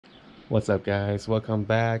What's up, guys? Welcome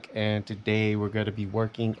back, and today we're going to be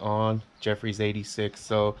working on Jeffrey's 86.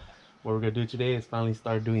 So what we're going to do today is finally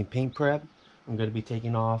start doing paint prep. I'm going to be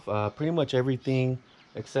taking off pretty much everything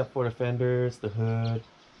except for the fenders, the hood,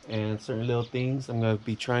 and certain little things. I'm going to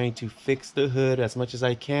be trying to fix the hood as much as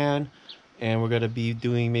I can, and we're going to be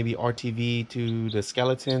doing maybe RTV to the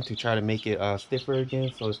skeleton to try to make it stiffer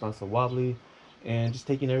again so it's not so wobbly, and just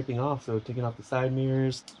taking everything off. So taking off the side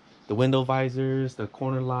mirrors, the window visors, the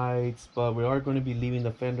corner lights, but we are going to be leaving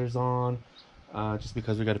the fenders on just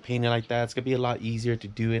because we got to paint it like that. It's going to be a lot easier to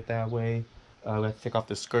do it that way. Let's take off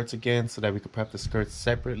the skirts again so that we can prep the skirts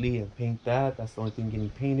separately and paint that. That's the only thing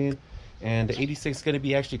getting painted. And the 86 is going to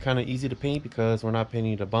be actually kind of easy to paint because we're not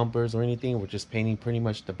painting the bumpers or anything. We're just painting pretty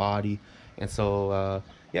much the body. And so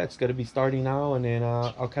yeah, it's going to be starting now, and then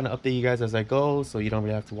I'll kind of update you guys as I go so you don't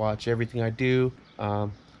really have to watch everything I do.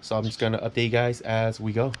 So I'm just going to update you guys as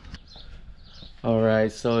we go.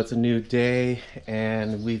 Alright, so it's a new day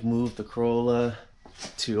and we've moved the Corolla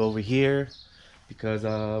to over here because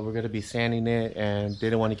we're going to be sanding it and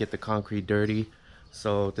didn't want to get the concrete dirty,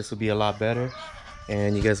 so this will be a lot better.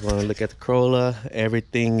 And you guys want to look at the Corolla,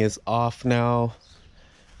 everything is off now,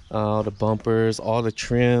 the bumpers, all the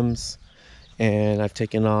trims, and I've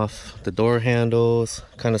taken off the door handles.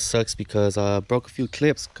 Kind of sucks because I broke a few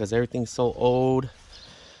clips because everything's so old.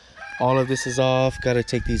 All of this is off. Got to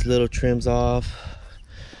take these little trims off.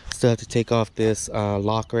 Still have to take off this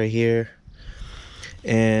lock right here.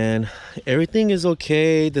 And everything is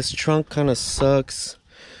okay. This trunk kind of sucks.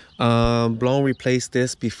 Blown replaced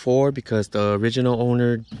this before because the original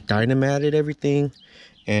owner dynamited everything.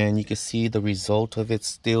 And you can see the result of it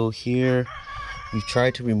still here. We've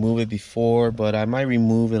tried to remove it before, but I might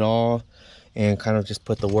remove it all and kind of just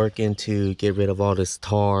put the work in to get rid of all this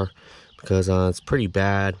tar because it's pretty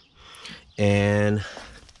bad. And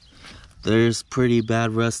there's pretty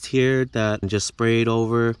bad rust here that just sprayed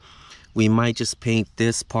over. We might just paint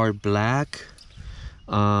this part black.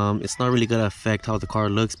 It's not really gonna affect how the car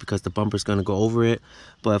looks because the bumper's gonna go over it,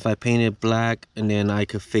 but if I paint it black, and then I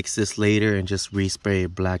could fix this later and just respray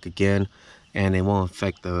it black again, and it won't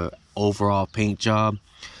affect the overall paint job.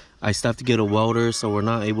 I still have to get a welder, so we're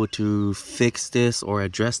not able to fix this or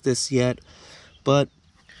address this yet, but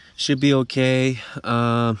should be okay.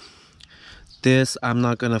 This I'm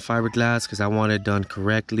not gonna fiberglass because I want it done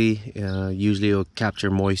correctly. Usually it'll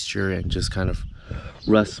capture moisture and just kind of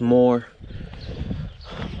rust more,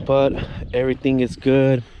 but everything is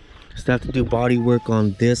good. Still have to do body work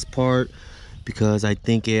on this part because I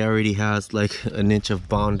think it already has like an inch of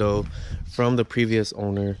Bondo from the previous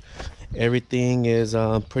owner. Everything is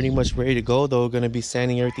pretty much ready to go though. Gonna be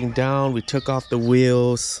sanding everything down. We took off the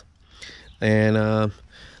wheels, and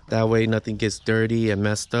that way nothing gets dirty and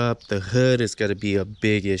messed up. The hood is going to be a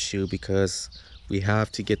big issue because we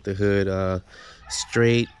have to get the hood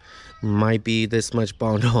straight. Might be this much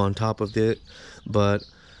Bondo on top of it, but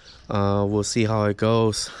we'll see how it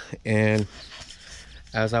goes. And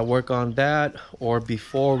as I work on that, or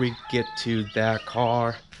before we get to that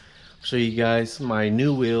car, I'll show you guys my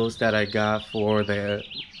new wheels that I got for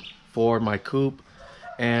my coupe.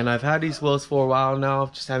 And I've had these wheels for a while now,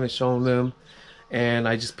 just haven't shown them. And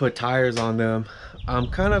I just put tires on them. I'm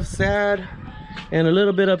kind of sad and a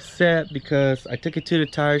little bit upset because I took it to the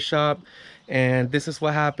tire shop, and this is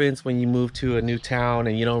what happens when you move to a new town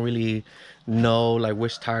and you don't really know like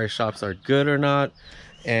which tire shops are good or not.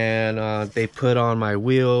 And they put on my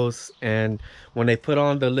wheels, and when they put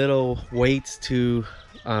on the little weights to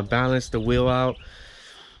balance the wheel out,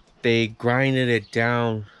 they grinded it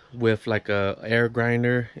down with like a air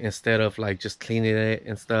grinder instead of like just cleaning it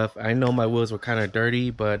and stuff. I know my wheels were kind of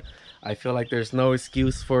dirty, but I feel like there's no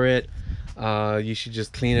excuse for it. You should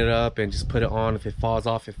just clean it up and just put it on. If it falls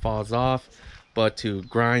off, it falls off. But to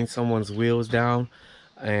grind someone's wheels down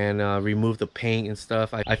and remove the paint and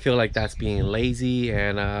stuff, I feel like that's being lazy.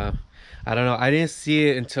 And I don't know, I didn't see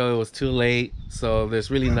it until it was too late, so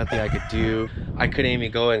there's really nothing I could do. I couldn't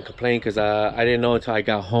even go and complain because I didn't know until I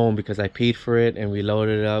got home because I paid for it and we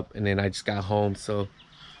loaded it up, and then I just got home. So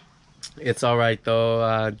it's all right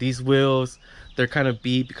though. These wheels, they're kind of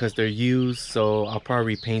beat because they're used, so I'll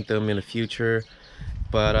probably repaint them in the future.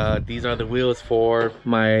 But these are the wheels for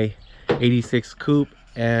my 86 coupe,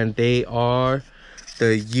 and they are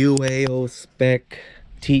the UAO spec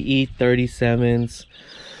TE37s.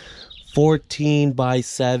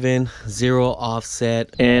 14x7, 0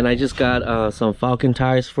 offset. And I just got some Falcon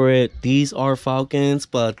tires for it. These are Falcons,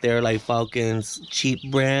 but they're like Falcon's cheap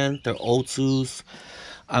brand. They're Otsus.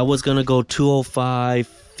 I was gonna go 205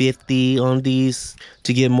 50 on these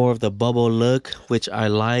to get more of the bubble look, which I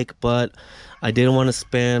like, but I didn't want to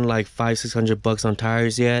spend like 500-600 bucks on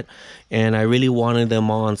tires yet, and I really wanted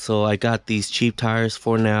them on, so I got these cheap tires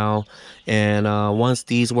for now. And once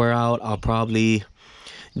these wear out, I'll probably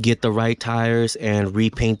get the right tires and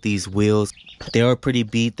repaint these wheels. They are pretty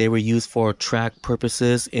beat. They were used for track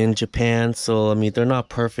purposes in Japan, so I mean they're not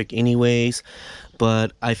perfect anyways,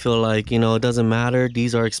 but I feel like, you know, it doesn't matter.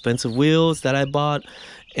 These are expensive wheels that I bought,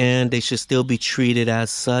 and they should still be treated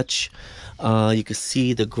as such. You can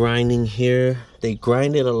see the grinding here. They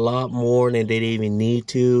grind it a lot more than they didn't even need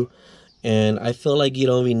to, and I feel like you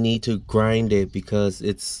don't even need to grind it because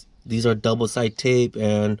these are double side tape,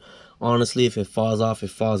 and honestly, if it falls off,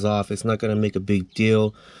 it falls off. It's not gonna make a big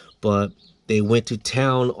deal. But they went to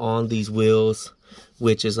town on these wheels,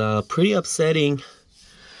 which is pretty upsetting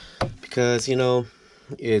because, you know,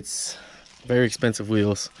 it's very expensive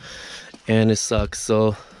wheels and it sucks.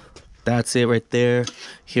 So that's it right there.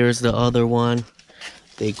 Here's the other one.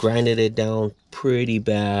 They grinded it down pretty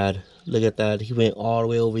bad. Look at that. He went all the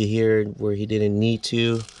way over here where he didn't need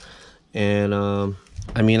to. And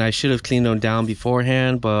I mean, I should have cleaned them down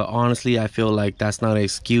beforehand, but honestly, I feel like that's not an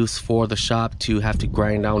excuse for the shop to have to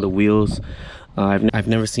grind down the wheels. I've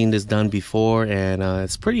never seen this done before, and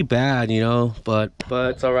it's pretty bad, you know, but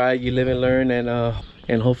it's all right. You live and learn,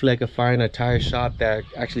 and hopefully I can find a tire shop that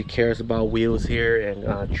actually cares about wheels here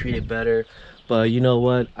and treat it better. But you know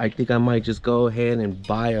what, I think I might just go ahead and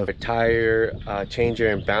buy a tire changer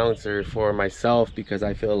and balancer for myself, because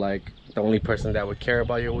I feel like the only person that would care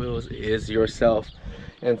about your wheels is yourself.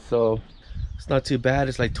 And so it's not too bad.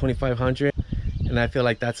 It's like $2,500, and I feel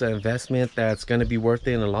like that's an investment that's going to be worth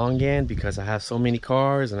it in the long end, because I have so many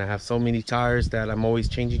cars and I have so many tires that I'm always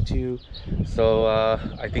changing to. So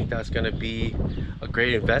I think that's going to be a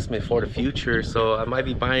great investment for the future. So I might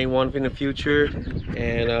be buying one in the future.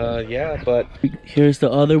 And yeah, but here's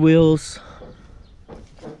the other wheels,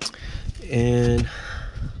 and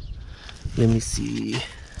let me see,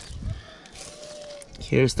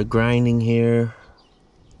 here's the grinding here.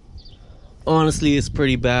 Honestly, it's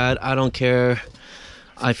pretty bad. I don't care.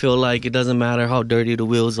 I feel like it doesn't matter how dirty the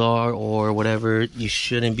wheels are or whatever. You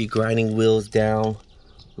shouldn't be grinding wheels down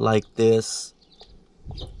like this.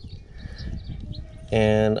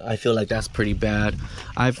 And I feel like that's pretty bad.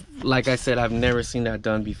 Like I said, I've never seen that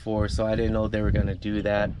done before, so I didn't know they were gonna do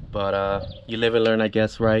that. But you live and learn, I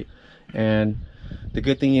guess, right? And the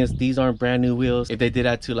good thing is these aren't brand new wheels. If they did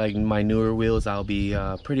that to like my newer wheels, I'll be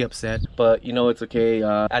pretty upset. But you know, it's okay.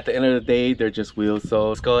 At the end of the day, they're just wheels. So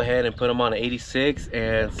let's go ahead and put them on an 86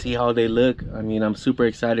 and see how they look. I mean, I'm super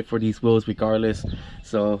excited for these wheels regardless.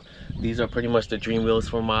 So these are pretty much the dream wheels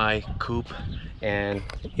for my coupe. And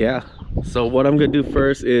yeah, so what I'm gonna do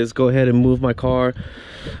first is go ahead and move my car.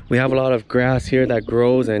 We have a lot of grass here that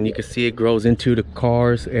grows, and you can see it grows into the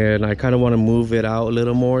cars, and I kind of want to move it out a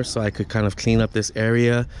little more so I could kind of clean up this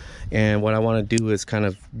area. And what I want to do is kind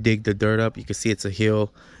of dig the dirt up. You can see it's a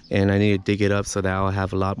hill, and I need to dig it up so that I'll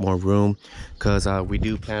have a lot more room, because we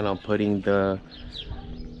do plan on putting the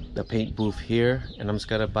paint booth here, and I'm just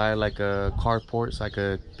gonna buy like a carport so I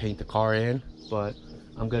could paint the car in. But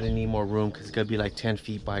I'm gonna need more room because it's gonna be like 10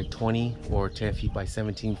 feet by 20 or 10 feet by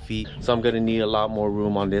 17 feet. So I'm gonna need a lot more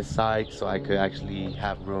room on this side so I could actually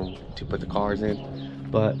have room to put the cars in.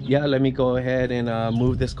 But yeah, let me go ahead and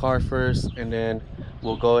move this car first, and then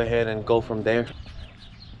we'll go ahead and go from there.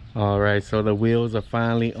 All right, so the wheels are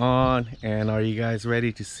finally on, and are you guys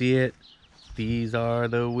ready to see it? These are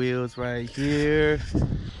the wheels right here,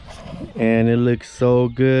 and it looks so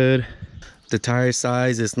good. The tire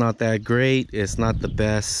size is not that great. It's not the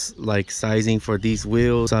best like sizing for these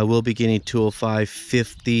wheels. I will be getting 205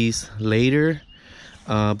 50s later,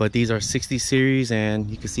 but these are 60 series,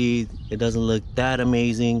 and you can see it doesn't look that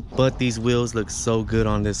amazing, but these wheels look so good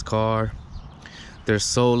on this car. They're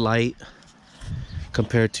so light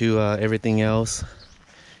compared to everything else,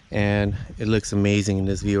 and it looks amazing in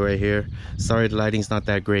this view right here. Sorry the lighting's not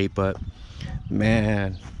that great, but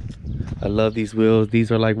man, I love these wheels.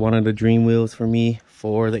 These are like one of the dream wheels for me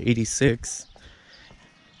for the 86.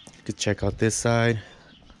 You could check out this side.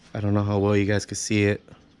 I don't know how well you guys could see it,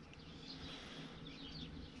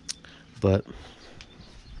 but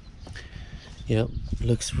yep,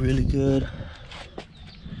 looks really good.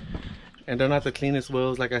 And they're not the cleanest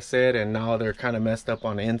wheels, like I said, and now they're kind of messed up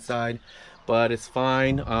on the inside, but it's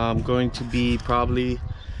fine. I'm going to be probably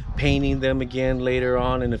painting them again later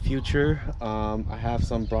on in the future. I have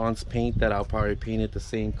some bronze paint that I'll probably paint it the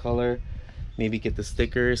same color, maybe get the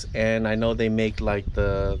stickers, and I know they make like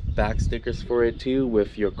the back stickers for it too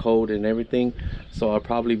with your code and everything, so I'll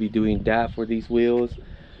probably be doing that for these wheels.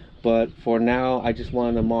 But for now, I just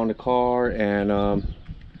wanted them on the car, and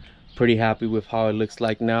pretty happy with how it looks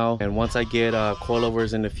like now. And once I get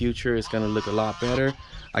coilovers in the future, it's gonna look a lot better.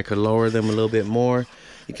 I could lower them a little bit more.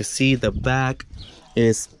 You can see the back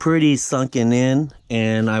is pretty sunken in,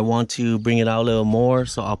 and I want to bring it out a little more,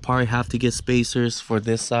 so I'll probably have to get spacers for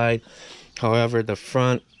this side. However, the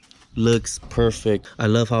front looks perfect. I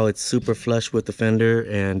love how it's super flush with the fender,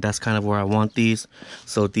 and that's kind of where I want these.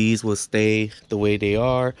 So these will stay the way they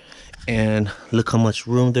are, and look how much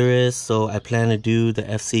room there is. So I plan to do the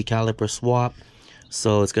FC caliper swap,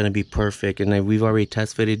 so it's going to be perfect. And then we've already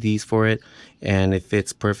test fitted these for it, and it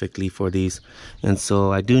fits perfectly for these. And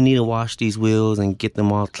so I do need to wash these wheels and get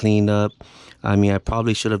them all cleaned up. I mean, I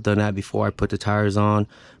probably should have done that before I put the tires on,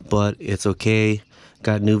 but it's okay.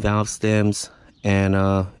 Got new valve stems, and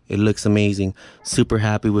it looks amazing. Super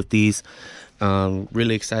happy with these.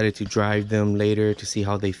 Really excited to drive them later to see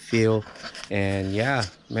how they feel. And yeah,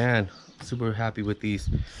 man, super happy with these.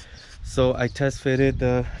 So I test fitted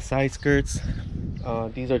the side skirts.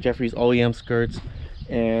 These are Jeffrey's OEM skirts,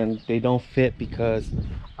 and they don't fit because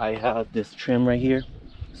I have this trim right here.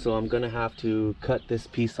 So I'm gonna have to cut this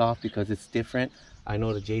piece off because it's different. I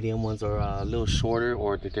know the JDM ones are a little shorter,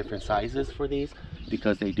 or the different sizes for these,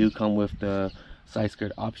 because they do come with the side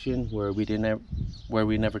skirt option where we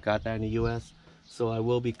never got that in the US. So I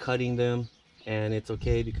will be cutting them, and it's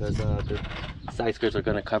okay because the side skirts are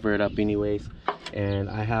gonna cover it up anyways. And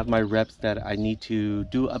I have my reps that I need to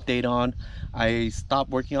do update on. I stopped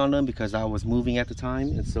working on them because I was moving at the time,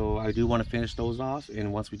 and so I do want to finish those off.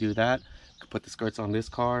 And once we do that, put the skirts on this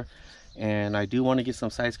car. And I do want to get some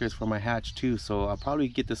side skirts for my hatch too, so I'll probably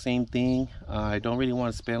get the same thing. I don't really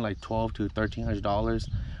want to spend like $1,200 to $1,300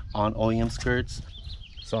 on OEM skirts,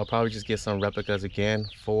 so I'll probably just get some replicas again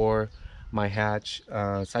for my hatch.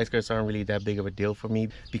 Side skirts aren't really that big of a deal for me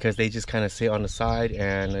because they just kind of sit on the side,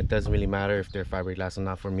 and it doesn't really matter if they're fiberglass or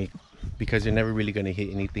not for me because you're never really going to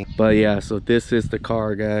hit anything. But yeah, so this is the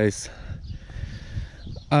car, guys.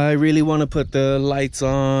 I really want to put the lights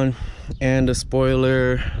on and the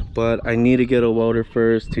spoiler, but I need to get a welder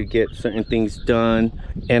first to get certain things done,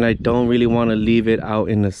 and I don't really want to leave it out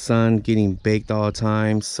in the sun getting baked all the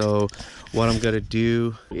time. So what I'm gonna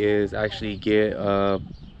do is actually get a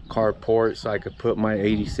carport so I could put my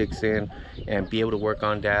 86 in and be able to work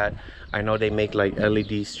on that. I know they make like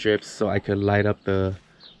LED strips so I could light up the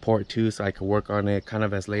port too, so I could work on it kind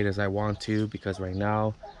of as late as I want to, because right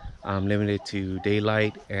now I'm limited to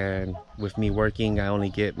daylight, and with me working I only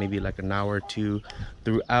get maybe like an hour or two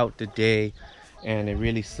throughout the day, and it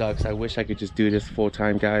really sucks. I wish I could just do this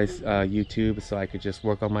full-time, guys, YouTube, so I could just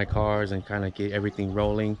work on my cars and kind of get everything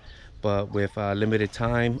rolling. But with limited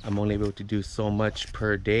time, I'm only able to do so much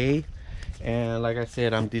per day. And like I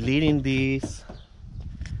said, I'm deleting these,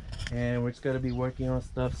 and we're just gonna be working on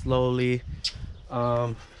stuff slowly.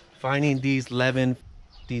 Finding these Levin,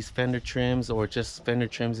 these fender trims, or just fender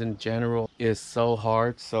trims in general, is so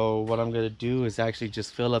hard. So what I'm gonna do is actually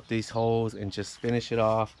just fill up these holes and just finish it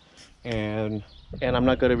off, and I'm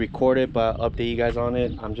not gonna record it but update you guys on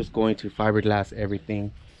it. I'm just going to fiberglass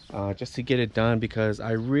everything just to get it done, because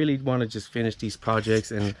I really want to just finish these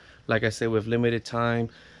projects. And like I said, with limited time,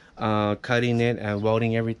 cutting it and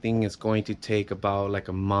welding everything is going to take about like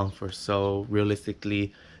a month or so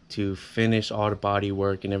realistically to finish all the body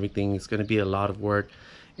work and everything. It's going to be a lot of work.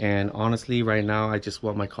 And honestly, right now I just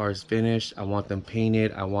want my cars finished. I want them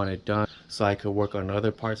painted, I want it done so I could work on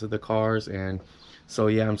other parts of the cars. And so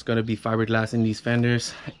yeah, I'm just going to be fiberglassing these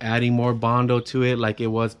fenders, adding more Bondo to it like it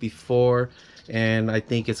was before, and I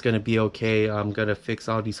think it's going to be okay. I'm going to fix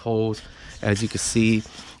all these holes. As you can see,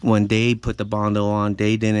 when they put the Bondo on,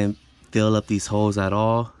 they didn't fill up these holes at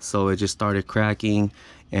all, so it just started cracking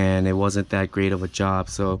and it wasn't that great of a job.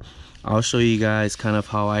 So I'll show you guys kind of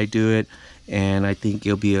how I do it, and I think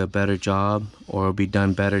it'll be a better job, or it'll be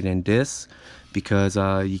done better than this, because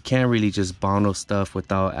you can't really just Bondo stuff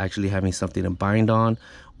without actually having something to bind on,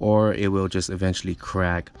 or it will just eventually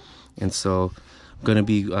crack. And so I'm gonna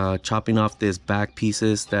be chopping off these back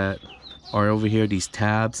pieces that are over here, these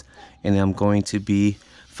tabs, and then I'm going to be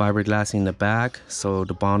fiberglassing the back so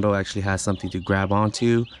the Bondo actually has something to grab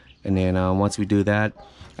onto. And then once we do that,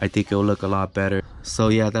 I think it'll look a lot better. So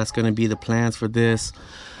yeah, that's gonna be the plans for this.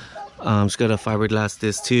 I'm just gonna fiberglass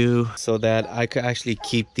this too so that I could actually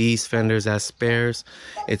keep these fenders as spares.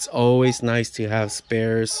 It's always nice to have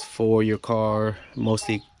spares for your car,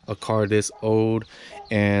 mostly a car this old,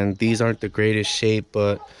 and these aren't the greatest shape,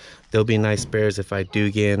 but they'll be nice spares if I do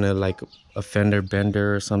get in like a fender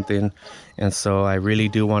bender or something. And so I really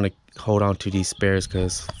do want to hold on to these spares,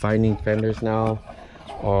 because finding fenders now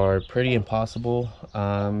are pretty impossible.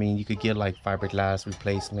 I mean, you could get like fiberglass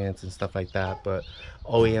replacements and stuff like that, but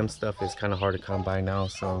OEM stuff is kind of hard to come by now,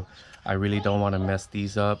 so I really don't want to mess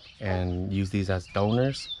these up and use these as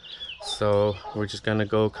donors. So we're just gonna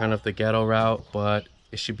go kind of the ghetto route, but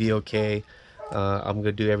it should be okay. I'm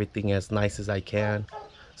gonna do everything as nice as I can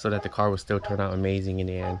so that the car will still turn out amazing in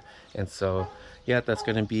the end. And so yeah, that's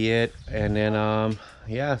gonna be it. And then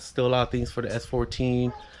yeah, still a lot of things for the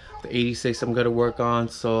S14, the 86 I'm gonna work on.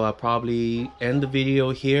 So I'll probably end the video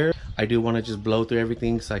here. I do want to just blow through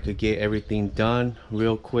everything so I could get everything done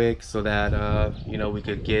real quick so that you know, we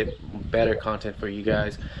could get better content for you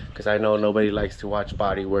guys, because I know nobody likes to watch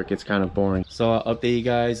body work. It's kind of boring. So I'll update you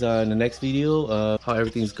guys in the next video how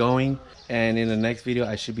everything's going. And in the next video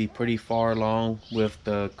I should be pretty far along with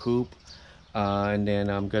the coupe. And then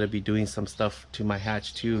I'm gonna be doing some stuff to my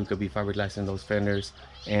hatch too. I'm gonna be fiberglassing those fenders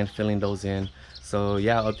and filling those in. So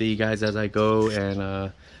yeah, I'll update you guys as I go,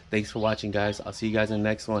 and thanks for watching, guys. I'll see you guys in the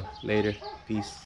next one. Later. Peace.